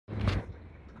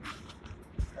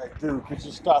Hey, dude, could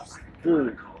you stop?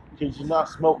 Dude, could you not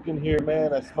smoke in here,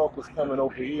 man? That smoke is coming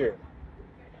over here.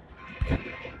 You're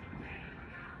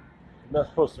not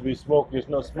supposed to be smoking. There's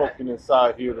no smoking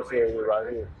inside here, this area right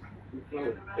here.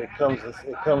 It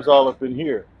comes all up in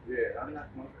here. Yeah, I'm not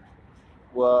smoking.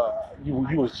 Well, you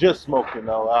was just smoking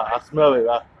though. I smell it.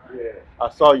 Yeah. I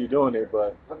saw you doing it,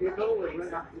 but Okay, no,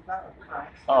 it's not. It's not.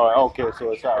 all right, okay,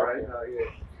 so it's all right. Yeah.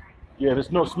 Yeah,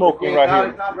 there's no smoking right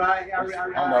here.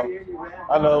 I know.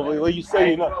 I know. Well, you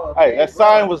say you know. Hey, that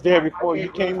sign was there before you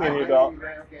came in here, dog.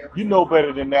 You know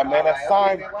better than that, man. That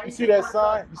sign. You see that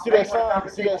sign? You see that sign? You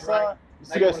see that sign? You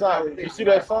see that sign? You see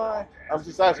that sign? I'm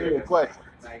just asking you a question.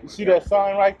 You see that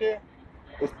sign right there?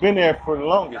 It's been there for the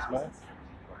longest, man.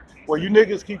 Well, you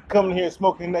niggas keep coming here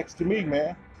smoking next to me,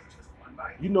 man.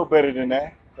 You know better than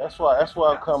that. That's why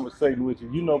I'm conversating with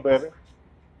you. You know better.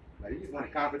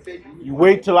 You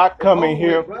wait till I come in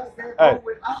here. Hey,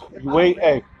 you wait.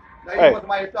 Hey, hey,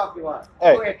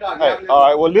 hey. All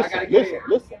right. Well, listen. I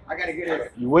gotta get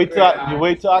it. You wait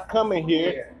till I come in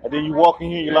here, and then you walk in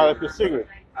here. You light up your cigarette,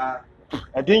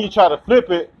 and then you try to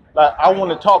flip it like I want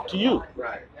to talk to you,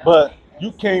 but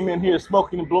you came in here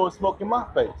smoking and blowing smoke in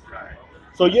my face.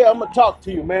 So yeah, I'm gonna talk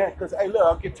to you, man. Cause hey, look,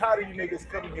 I get tired of you niggas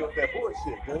coming here with that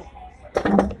bullshit, dude.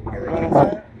 You know what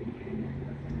I'm saying?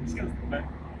 Excuse me, man.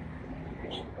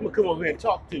 I'm gonna come over here and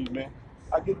talk to you, man.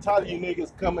 I get tired of you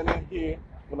niggas coming in here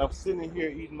when I'm sitting here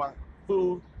eating my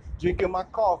food, drinking my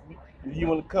coffee, and you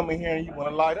wanna come in here and you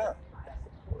wanna light up.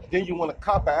 Then you wanna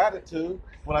cop an attitude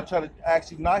when I try to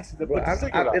ask you nicely to put the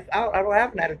cigarette out. I don't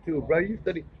have an attitude, bro. You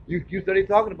study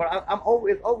talking about it. I'm over.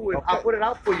 It's over with. Okay. I put it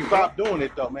out for you. Stop doing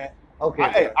it though, man.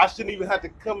 Okay. I shouldn't even have to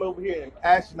come over here and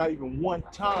ask you not even one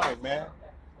time, man.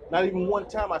 Not even one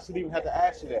time I shouldn't even have to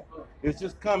ask you that. It's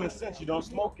just common sense. You don't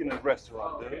smoke in a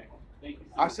restaurant, dude.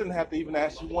 I shouldn't have to even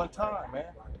ask you one time, man.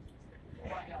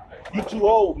 You too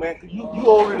old, man. You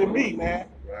older than me, man.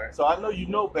 So I know you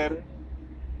know better.